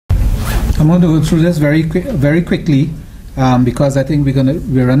I'm going to go through this very quickly because I think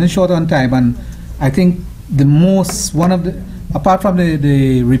we're running short on time, and I think apart from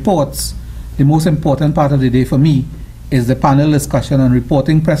the reports, the most important part of the day for me is the panel discussion on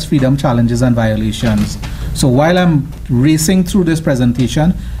reporting press freedom challenges and violations. So while I'm racing through this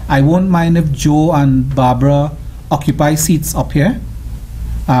presentation, I won't mind if Joe and Barbara occupy seats up here.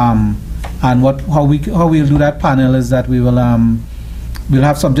 And how we'll do that panel is that we'll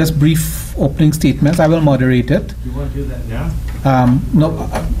have some just brief opening statements. I will moderate it. You want to do that now? No.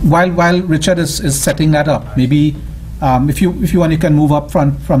 While Richard is setting that up, maybe if you want, you can move up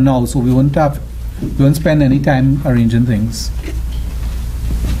front from now, so we won't spend any time arranging things.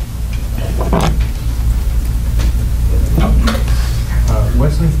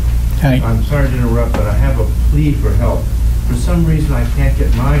 Wesley? Hi. I'm sorry to interrupt, but I have a plea for help. For some reason, I can't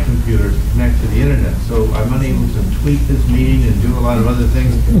get my computer to connect to the internet, so I'm unable to tweak this meeting and do a lot of other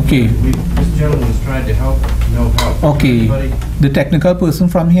things. Okay. This gentleman's tried to help, no help. Okay. Anybody? The technical person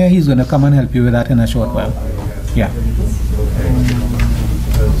from here, he's going to come and help you with that in a short while. Yeah. Okay.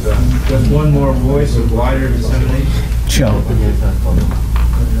 Just one more voice of wider dissemination. Sure.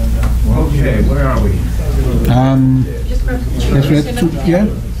 Okay, where are we? Let's read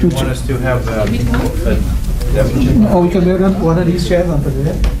You want us to have we can do it on one of these chairs and put it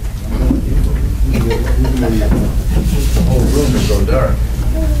there. whole room is so dark.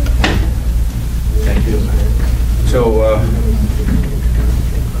 Thank you. So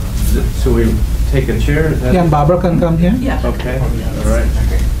we take a chair? Is that Yeah, and Barbara can come here. Yeah. Okay, all right.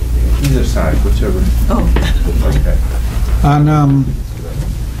 Either side, whichever. Oh. Okay. And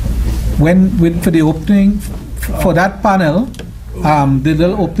for the opening, for that panel, the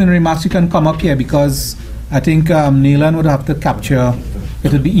little opening remarks, you can come up here because I think Naylan would have to capture.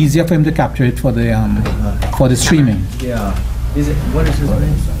 It would be easier for him to capture it for the streaming. Yeah. What is his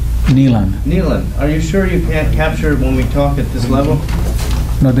name? Naylan. Naylan, are you sure you can't capture it when we talk at this level?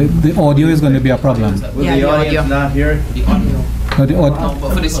 No, the audio is going to be a problem. Will the audience not hear it? The audio. No, the audio.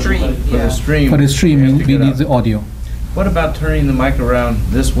 But for the stream. For the stream. For the streaming, we need the audio. What about turning the mic around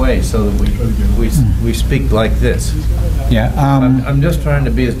this way so that we speak like this? Yeah. I'm just trying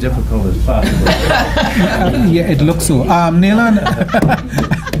to be as difficult as possible. Yeah, it looks so. Naylan,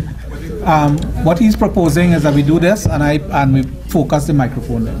 what he's proposing is that we do this and we focus the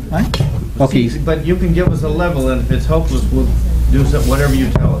microphone then, right? Okay. But you can give us a level, and if it's hopeless, we'll do whatever you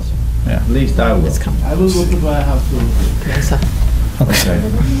tell us. Yeah. At least I will. I will look at what I have to. Okay.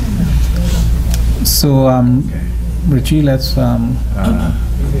 So, Richie, let's.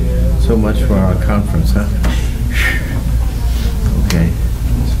 So much for our conference, huh? Okay.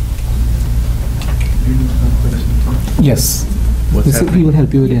 Yes. What's He happening? will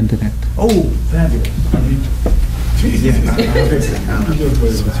help you with the internet. Oh, fabulous.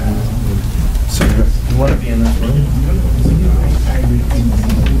 So, you want to be in that room?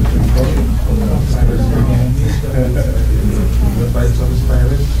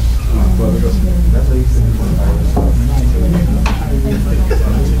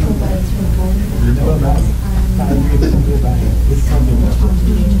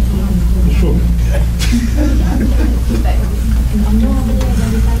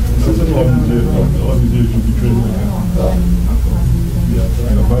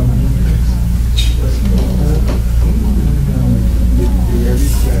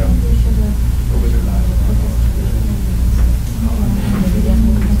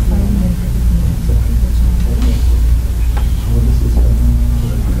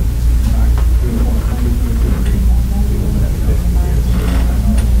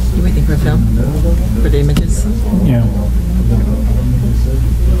 You waiting for a film? For the images? Yeah.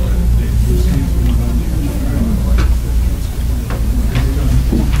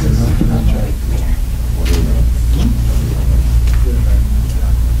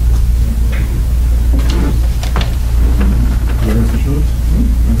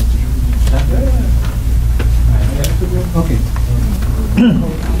 Okay.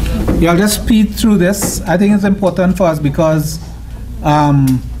 Yeah, I'll just speed through this. I think it's important for us because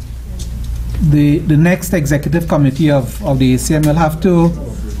the next executive committee of the ACM will have to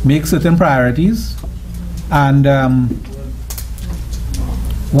make certain priorities, and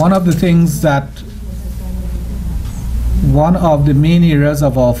one of the main areas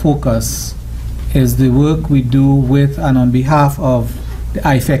of our focus is the work we do with and on behalf of the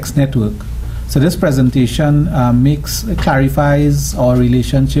IFEX network. So this presentation clarifies our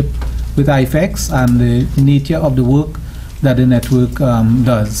relationship with IFEX and the nature of the work that the network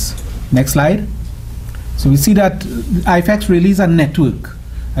does. Next slide. So we see that IFEX really is a network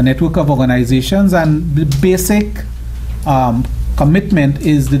of organizations, and the basic commitment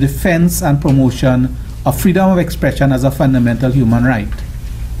is the defense and promotion of freedom of expression as a fundamental human right.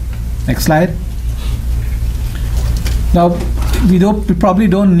 Next slide. Now, we probably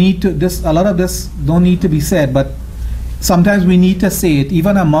don't need to, a lot of this don't need to be said, but sometimes we need to say it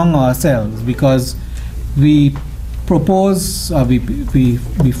even among ourselves, because we propose, we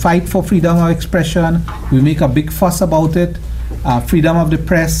fight for freedom of expression, we make a big fuss about it. Freedom of the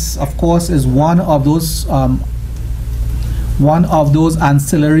press, of course, is one of those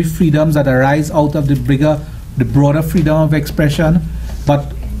ancillary freedoms that arise out of the broader freedom of expression.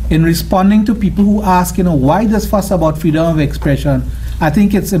 But in responding to people who ask, why this fuss about freedom of expression, I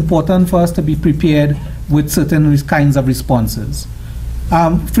think it's important for us to be prepared with certain kinds of responses.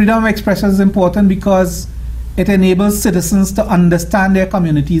 Freedom of expression is important because it enables citizens to understand their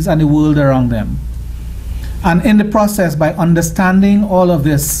communities and the world around them. And in the process, by understanding all of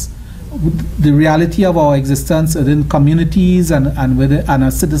this, the reality of our existence within communities and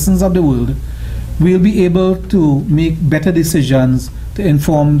as citizens of the world, we'll be able to make better decisions to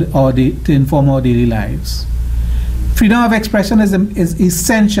inform our daily lives. Freedom of expression is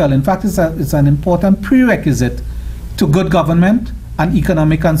essential. In fact, it's an important prerequisite to good government and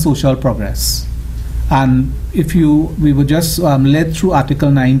economic and social progress. And we were just led through Article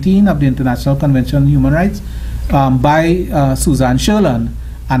 19 of the International Convention on Human Rights by Suzanne Sherland.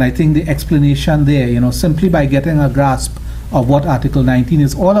 And I think the explanation there, simply by getting a grasp of what Article 19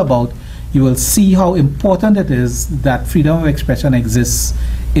 is all about, you will see how important it is that freedom of expression exists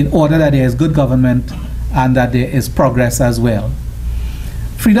in order that there is good government and that there is progress as well.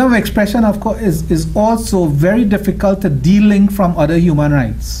 Freedom of expression, of course, is also very difficult to de-link from other human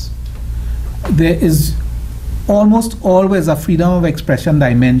rights. There is almost always a freedom of expression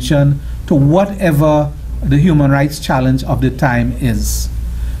dimension to whatever the human rights challenge of the time is.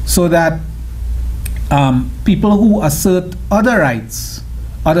 So that people who assert other rights,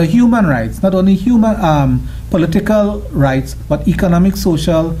 other human rights, not only political rights, but economic,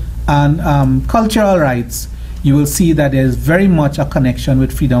 social, and cultural rights, you will see that there is very much a connection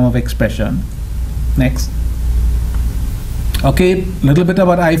with freedom of expression. Next. Okay, a little bit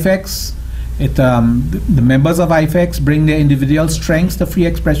about IFEX. The members of IFEX bring their individual strengths to free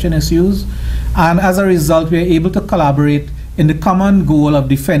expression issues, and as a result, we are able to collaborate in the common goal of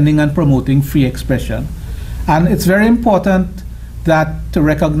defending and promoting free expression. And it's very important to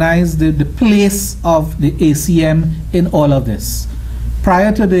recognize the place of the ACM in all of this.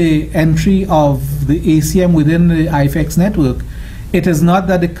 Prior to the entry of the ACM within the IFEX network, it is not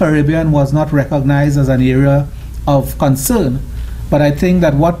that the Caribbean was not recognized as an area of concern, but I think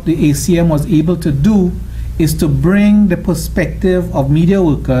that what the ACM was able to do is to bring the perspective of media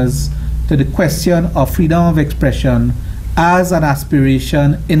workers to the question of freedom of expression as an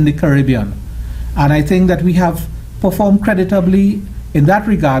aspiration in the Caribbean. And I think that we have performed creditably in that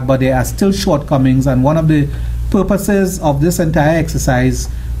regard, but there are still shortcomings, and one of the purposes of this entire exercise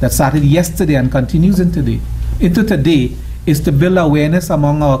that started yesterday and continues into today is to build awareness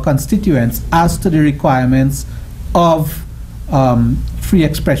among our constituents as to the requirements of free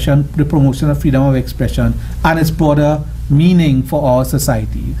expression, the promotion of freedom of expression, and its broader meaning for our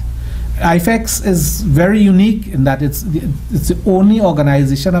society. IFEX is very unique in that it's the only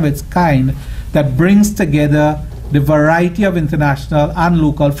organization of its kind that brings together the variety of international and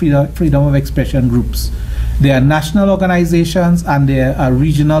local freedom of expression groups. There are national organizations and there are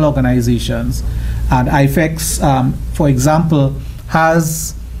regional organizations. And IFEX, for example,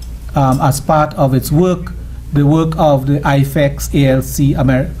 has as part of its work, the work of the IFEX ALC,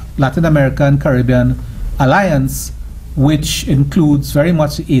 Latin American Caribbean Alliance, which includes very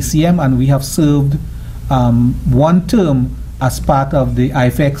much the ACM, and we have served one term as part of the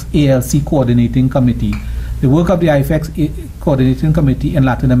IFEX ALC Coordinating Committee. The work of the IFEX Coordinating Committee in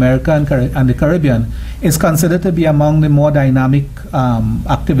Latin America and the Caribbean is considered to be among the more dynamic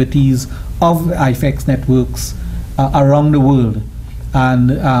activities of the IFEX networks around the world.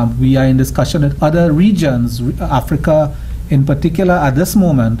 And we are in discussion with other regions, Africa in particular at this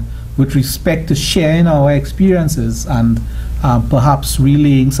moment, with respect to sharing our experiences and perhaps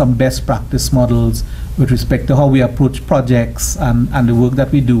relaying some best practice models with respect to how we approach projects and the work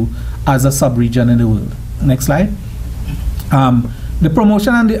that we do as a sub-region in the world. Next slide. The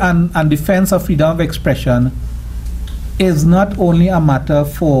promotion and defense of freedom of expression is not only a matter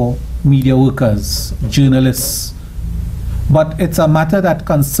for media workers, journalists, but it's a matter that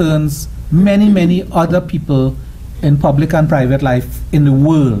concerns many, many other people in public and private life in the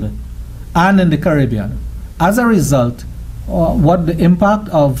world and in the Caribbean. As a result, what the impact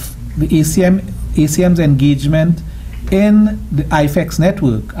of the ACM's engagement in the IFEX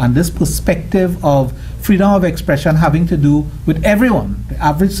network, and this perspective of freedom of expression having to do with everyone, the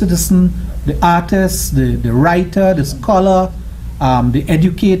average citizen, the artist, the writer, the scholar, the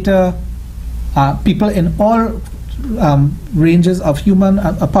educator, people in all ranges of human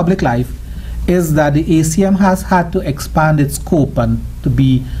public life, is that the ACM has had to expand its scope and to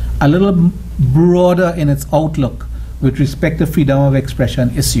be a little broader in its outlook with respect to freedom of expression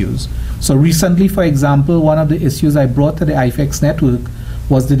issues. So recently, for example, one of the issues I brought to the IFEX network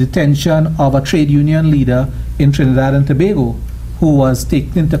was the detention of a trade union leader in Trinidad and Tobago who was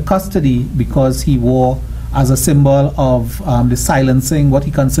taken into custody because he wore, as a symbol of the silencing, what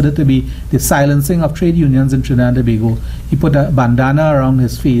he considered to be the silencing of trade unions in Trinidad and Tobago, he put a bandana around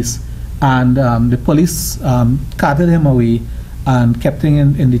his face, and the police carted him away and kept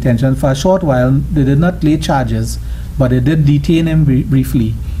him in detention for a short while. They did not lay charges, but they did detain him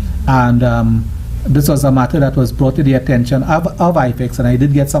briefly. And this was a matter that was brought to the attention of IFEX, and I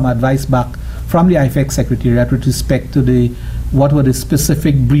did get some advice back from the IFEX Secretariat with respect to what were the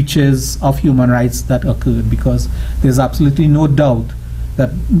specific breaches of human rights that occurred, because there's absolutely no doubt that,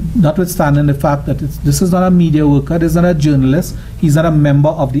 notwithstanding the fact that this is not a media worker, this is not a journalist, he's not a member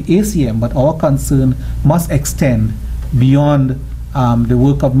of the ACM, but our concern must extend beyond the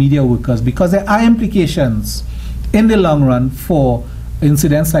work of media workers, because there are implications in the long run for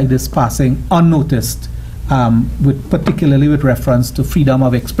incidents like this passing unnoticed, particularly with reference to freedom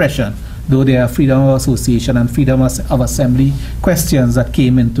of expression, though there are freedom of association and freedom of assembly questions that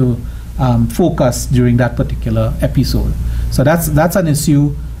came into focus during that particular episode. So that's an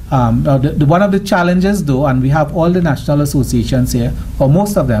issue. One of the challenges, though, and we have all the national associations here, or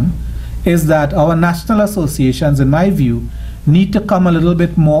most of them, is that our national associations, in my view, need to come a little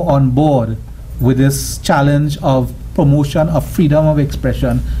bit more on board with this challenge of promotion of freedom of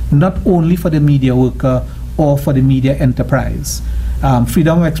expression, not only for the media worker or for the media enterprise.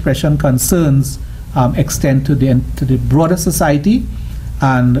 Freedom of expression concerns extend to the broader society,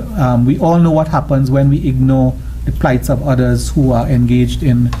 and we all know what happens when we ignore the plights of others who are engaged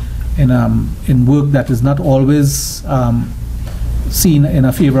in work that is not always seen in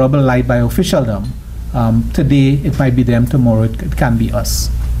a favorable light by officialdom. Today it might be them, tomorrow it can be us.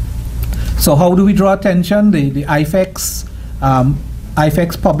 So how do we draw attention? The IFEX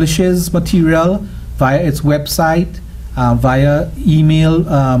publishes material via its website, via email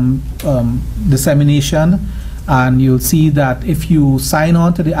dissemination, and you'll see that if you sign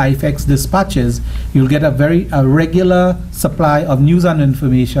on to the IFEX dispatches, you'll get a regular supply of news and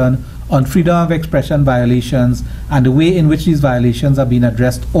information on freedom of expression violations and the way in which these violations are being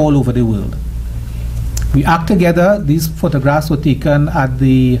addressed all over the world. We act together. These photographs were taken at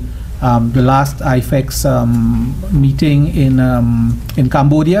the last IFEX meeting in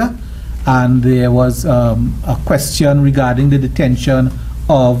Cambodia, and there was a question regarding the detention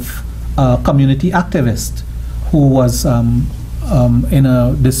of a community activist who was in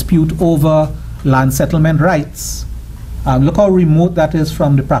a dispute over land settlement rights. Look how remote that is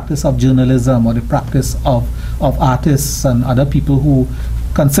from the practice of journalism or the practice of artists and other people who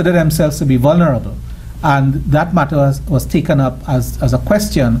consider themselves to be vulnerable. And that matter was taken up as a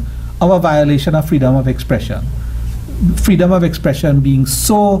question of a violation of freedom of expression. Freedom of expression being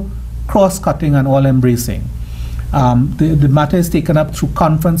so cross-cutting and all-embracing. The matter is taken up through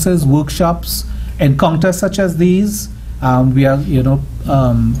conferences, workshops, encounters such as these. We have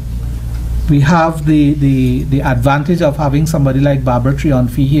the advantage of having somebody like Barbara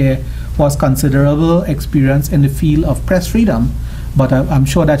Triomfi here, who has considerable experience in the field of press freedom, but I'm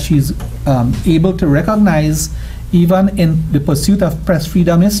sure that she's able to recognize, even in the pursuit of press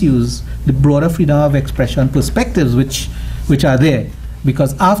freedom issues, the broader freedom of expression perspectives which are there.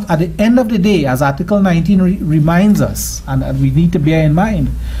 Because at the end of the day, as Article 19 reminds us, and we need to bear in mind,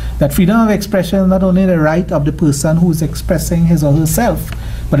 that freedom of expression is not only the right of the person who is expressing his or herself,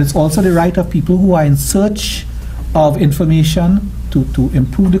 but it's also the right of people who are in search of information to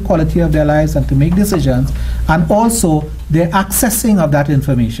improve the quality of their lives and to make decisions, and also their accessing of that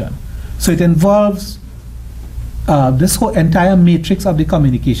information. So it involves this whole entire matrix of the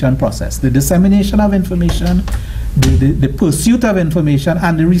communication process, the dissemination of information, the pursuit of information,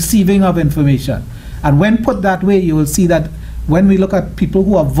 and the receiving of information. And when put that way, you will see that when we look at people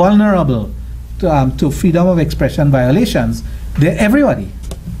who are vulnerable to freedom of expression violations, they're everybody.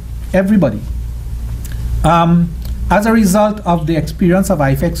 As a result of the experience of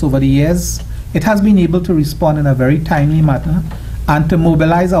IFEX over the years, it has been able to respond in a very timely manner and to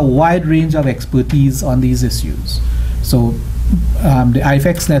mobilize a wide range of expertise on these issues. So the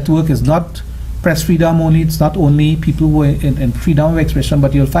IFEX network is not press freedom only. It's not only people who are in freedom of expression,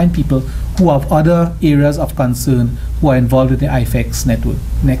 but you'll find people who have other areas of concern who are involved with the IFEX network.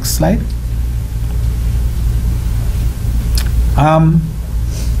 Next slide. A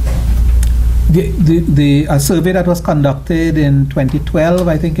survey that was conducted in 2012,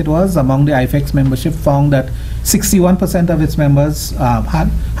 I think it was, among the IFEX membership found that 61% of its members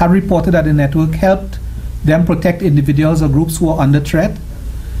had reported that the network helped them protect individuals or groups who are under threat.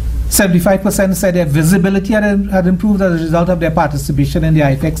 75% said their visibility had improved as a result of their participation in the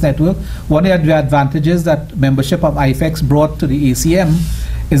IFEX network. One of the advantages that membership of IFEX brought to the ACM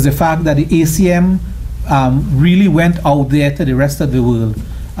is the fact that the ACM really went out there to the rest of the world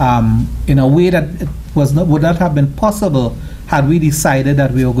in a way that it would not have been possible had we decided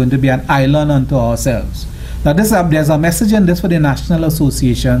that we were going to be an island unto ourselves. Now there's a message in this for the national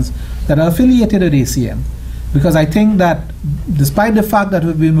associations that are affiliated with ACM, because I think that despite the fact that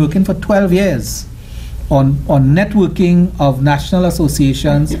we've been working for 12 years on networking of national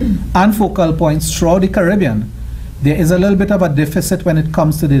associations and focal points throughout the Caribbean, there is a little bit of a deficit when it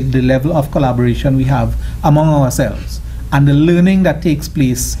comes to the level of collaboration we have among ourselves and the learning that takes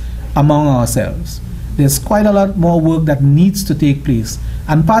place among ourselves. There's quite a lot more work that needs to take place.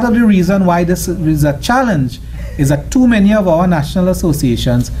 And part of the reason why this is a challenge is that too many of our national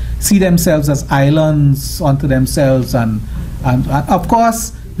associations see themselves as islands unto themselves, and of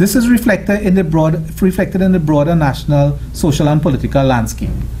course this is reflected in the broader national social and political landscape.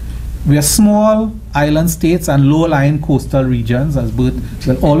 We are small island states and low-lying coastal regions, as Bert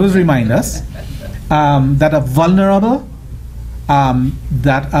will always remind us, that are vulnerable,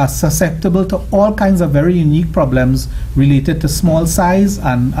 that are susceptible to all kinds of very unique problems related to small size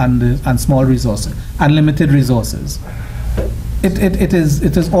and small resources and limited resources. It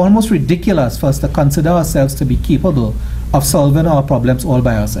is almost ridiculous for us to consider ourselves to be capable of solving our problems all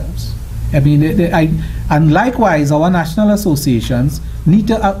by ourselves. I mean, and likewise, our national associations need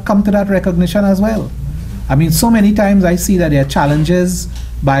to come to that recognition as well. I mean, so many times I see that there are challenges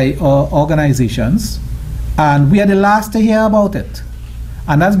by organizations, and we are the last to hear about it.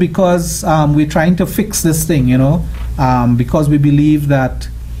 And that's because we're trying to fix this thing, you know, because we believe that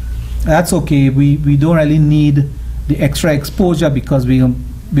that's okay, we don't really need the extra exposure because we'll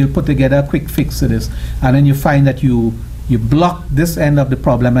put together a quick fix to this. And then you find that you block this end of the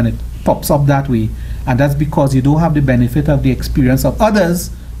problem and it pops up that way. And that's because you don't have the benefit of the experience of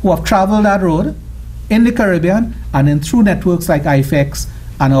others who have traveled that road in the Caribbean and then through networks like IFEX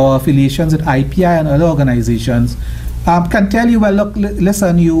and our affiliations with IPI and other organizations can tell you, well, look,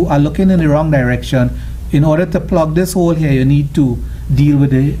 listen, you are looking in the wrong direction. In order to plug this hole here, you need to deal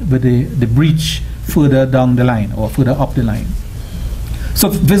with the breach further down the line or further up the line. So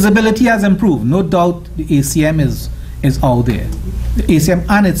visibility has improved. No doubt the ACM is out there. The ACM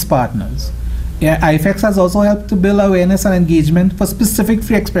and its partners. Yeah, IFEX has also helped to build awareness and engagement for specific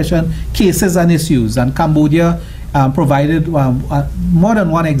free expression cases and issues. And Cambodia provided more than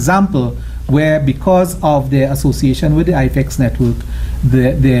one example where, because of their association with the IFEX network,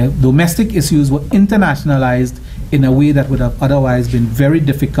 the domestic issues were internationalized in a way that would have otherwise been very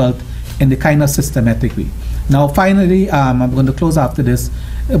difficult in the kind of systematic way. Now, finally, I'm going to close after this.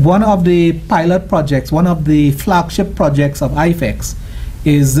 One of the pilot projects, one of the flagship projects of IFEX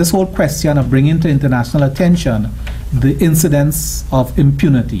is this whole question of bringing to international attention the incidence of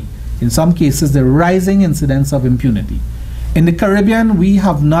impunity. In some cases, the rising incidence of impunity. In the Caribbean, we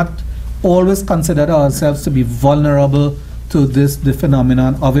have not always considered ourselves to be vulnerable to the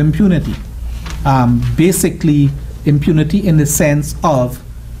phenomenon of impunity. Basically, impunity in the sense of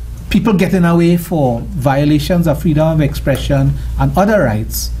people getting away for violations of freedom of expression and other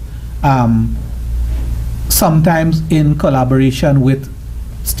rights, sometimes in collaboration with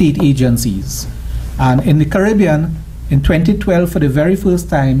state agencies. And in the Caribbean, in 2012, for the very first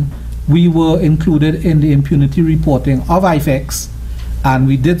time, we were included in the impunity reporting of IFEX, and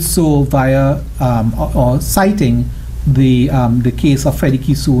we did so via or citing the case of Freddie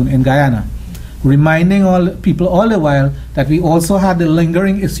Kisoon in Guyana, reminding all people all the while that we also had the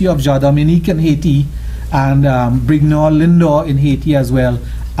lingering issue of Jean Dominique in Haiti and Brignol Lindor in Haiti as well,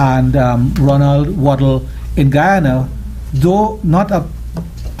 and Ronald Waddle in Guyana. Though not a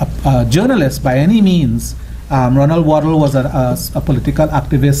journalist by any means, Ronald Waddle was a political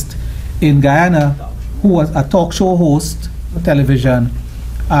activist in Guyana who was a talk show host, television,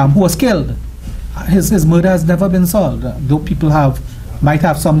 who was killed. His murder has never been solved, though people might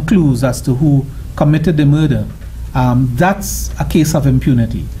have some clues as to who committed the murder. That's a case of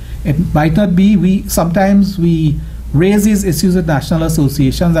impunity. It might not be. Sometimes we raise these issues with national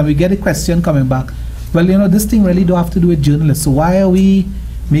associations and we get a question coming back, well, you know, this thing really don't have to do with journalists, so why are we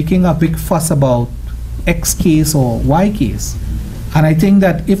making a big fuss about X case or Y case. And I think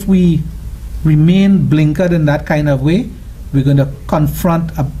that if we remain blinkered in that kind of way, we're going to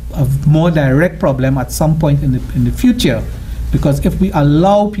confront a more direct problem at some point in the future. Because if we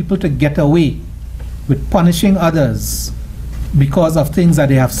allow people to get away with punishing others because of things that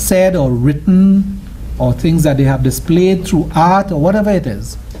they have said or written or things that they have displayed through art or whatever it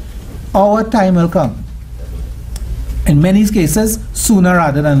is, our time will come. In many cases, sooner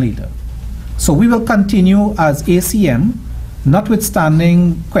rather than later. So we will continue as ACM,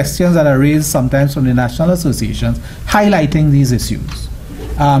 notwithstanding questions that are raised sometimes from the national associations, highlighting these issues.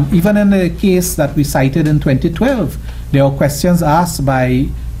 Even in the case that we cited in 2012, there were questions asked by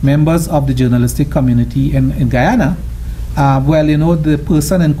members of the journalistic community in Guyana. Well, you know, the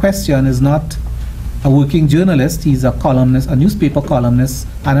person in question is not a working journalist, he's a columnist, a newspaper columnist,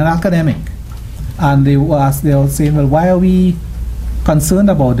 and an academic. And they were saying, well, why are we concerned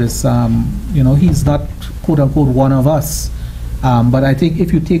about this? You know, he's not, quote unquote, one of us. But I think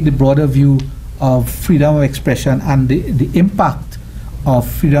if you take the broader view of freedom of expression and the impact of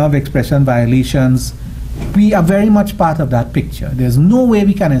freedom of expression violations, we are very much part of that picture. There's no way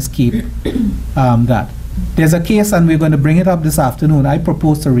we can escape that. There's a case, and we're going to bring it up this afternoon. I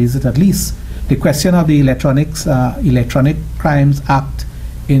propose to raise it at least. The question of the Electronic Crimes Act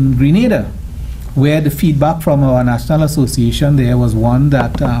in Grenada, where the feedback from our national association there was one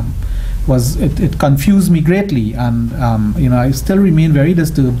that it confused me greatly, and you know, I still remain very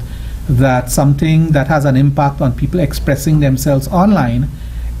disturbed that something that has an impact on people expressing themselves online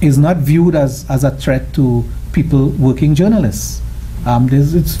is not viewed as a threat to people working journalists.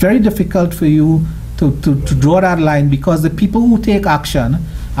 It's very difficult for you to draw that line, because the people who take action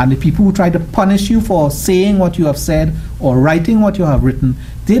and the people who try to punish you for saying what you have said or writing what you have written,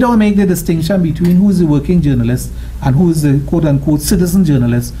 they don't make the distinction between who's the working journalist and who's the quote-unquote citizen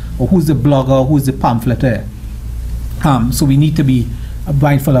journalist, or who's the blogger, who's the pamphleteer. So we need to be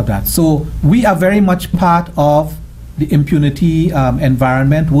mindful of that. So we are very much part of the impunity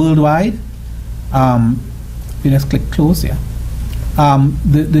environment worldwide. Let's click close here.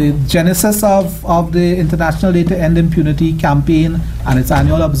 The genesis of the International Day to End Impunity campaign and its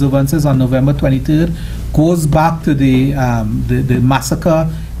annual observances on November 23rd goes back to the massacre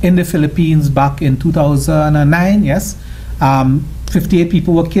in the Philippines back in 2009, yes. 58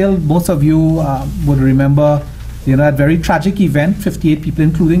 people were killed. Most of you would remember, you know, that very tragic event, 58 people,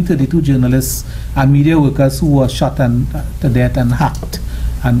 including 32 journalists and media workers who were shot to death and hacked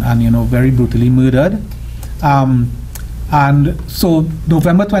and you know, very brutally murdered. And so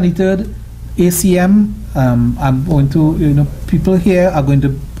November 23rd, ACM, I'm going to, you know, people here are going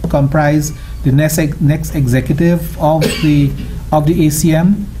to comprise the next executive of the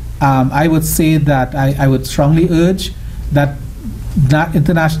ACM. I would say that I would strongly urge that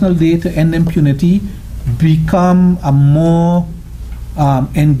International Day to End Impunity become a more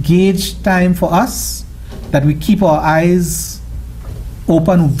engaged time for us, that we keep our eyes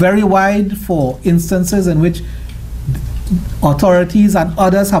open very wide for instances in which authorities and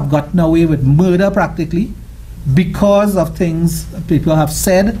others have gotten away with murder practically because of things people have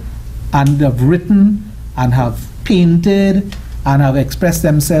said and have written and have painted and have expressed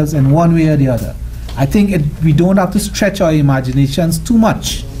themselves in one way or the other. I think we don't have to stretch our imaginations too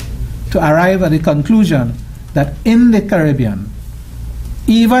much to arrive at the conclusion that in the Caribbean,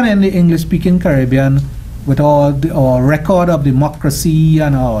 even in the English-speaking Caribbean, with our record of democracy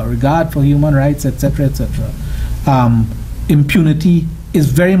and our regard for human rights, etc., etc., impunity is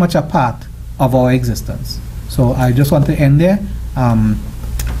very much a part of our existence. So I just want to end there.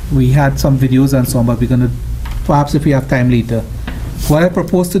 We had some videos and so on, but we're going to, perhaps if we have time later. What I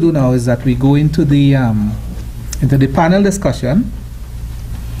propose to do now is that we go into the panel discussion,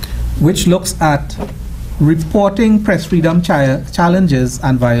 which looks at reporting press freedom challenges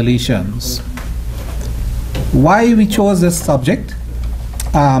and violations. Why we chose this subject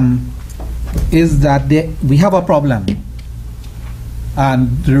is that we have a problem.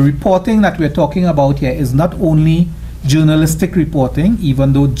 And the reporting that we're talking about here is not only journalistic reporting,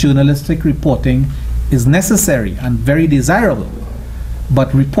 even though journalistic reporting is necessary and very desirable,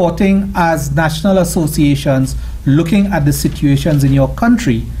 but reporting as national associations looking at the situations in your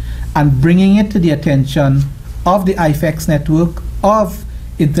country and bringing it to the attention of the IFEX network of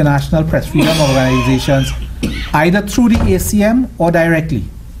international press freedom organizations, either through the ACM or directly.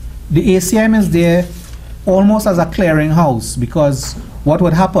 The ACM is there almost as a clearinghouse, because what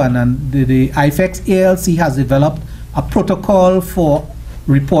would happen, and the IFEX ALC has developed a protocol for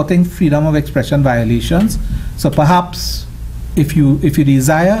reporting freedom of expression violations. So perhaps if you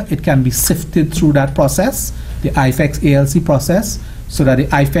desire, it can be sifted through that process, the IFEX ALC process, so that the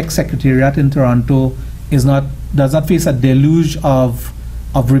IFEX Secretariat in Toronto does not face a deluge of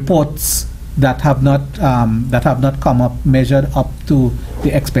reports that have not come up, measured up to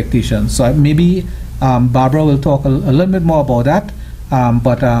the expectations. So maybe Barbara will talk a little bit more about that.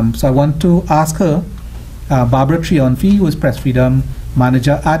 So I want to ask her, Barbara Trionfi, who is Press Freedom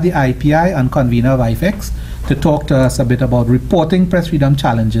Manager at the IPI and convener of IFEX, to talk to us a bit about reporting press freedom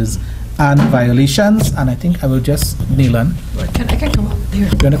challenges and violations. And I think I will just, Naylan. I can come up here.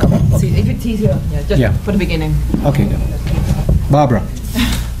 You want to come up? Okay. See, if it's easier, just Yeah. for the beginning. Okay. Barbara.